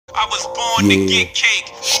was born to get cake.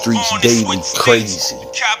 Streets daily crazy.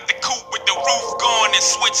 Cap the coupe with the roof gone and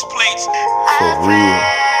switch plates. For real.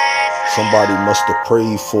 Somebody must have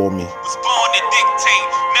prayed for me. Was born to dictate.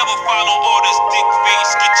 Never follow orders, dick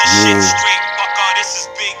face. Get your shit straight. Fuck all, this is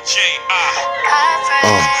Big J.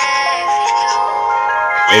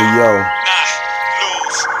 Hey yo. Nah,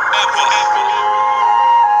 lose, ever.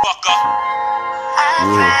 Fucker.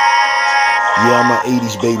 Yeah, I'm an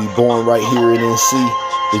 80s baby, born right here in NC.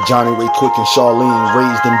 The Johnny Ray Quick and Charlene,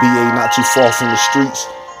 raised in BA not too far from the streets.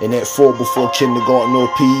 And at 4 before kindergarten or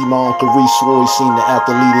PE, my Uncle Reese swore he seen the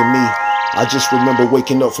athlete in me. I just remember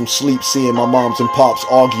waking up from sleep, seeing my moms and pops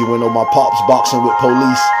arguing, or my pops boxing with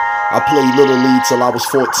police. I played Little League till I was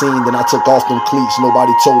 14, then I took off them cleats.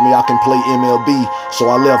 Nobody told me I can play MLB, so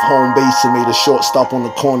I left home base and made a short stop on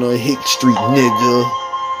the corner of Hick Street, nigga.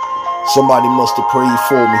 Somebody must have prayed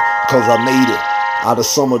for me, cause I made it out of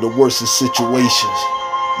some of the worst situations.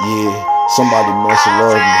 Yeah, somebody must have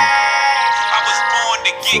loved me. I was born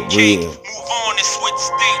to get cake, move on and switch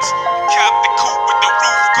states. Cap the coupe with the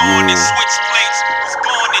roof gone and switch plates. Was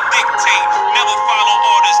born to dictate, never follow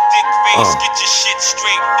orders, dick face. Get your shit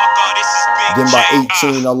straight, fuck all, this is Big Then by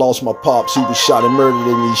J. 18 I lost my pops, he was shot and murdered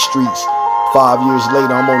in these streets. 5 years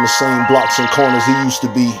later I'm on the same blocks and corners he used to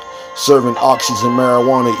be, serving oxys and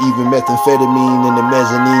marijuana, even methamphetamine in the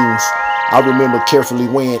mezzanines. I remember carefully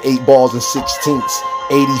weighing 8 balls and 16ths,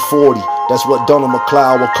 80-40. That's what Donald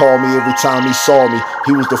McLeod would call me every time he saw me.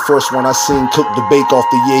 He was the first one I seen cook the bake off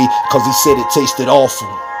the yay, cause he said it tasted awful.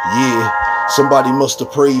 Yeah, somebody must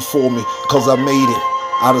have prayed for me, cause I made it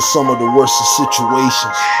out of some of the worst of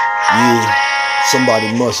situations. Yeah,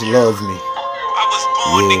 somebody must love me. I was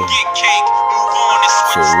born to get cake, move on and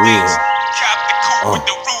switch states. Cap the coupe with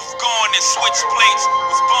the roof gone and switch plates.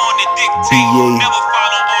 Was born to dictate, never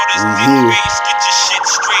follow orders, dick face. Get your shit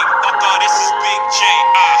straight, fuck all, this is Big J.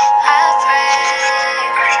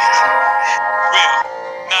 Real,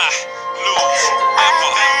 nah, lose, ever.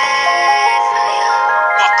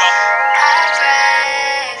 Fucker.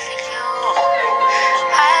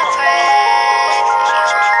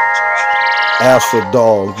 Alpha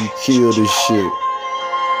dog, you kill this shit.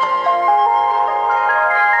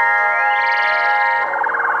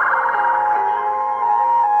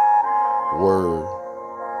 Word.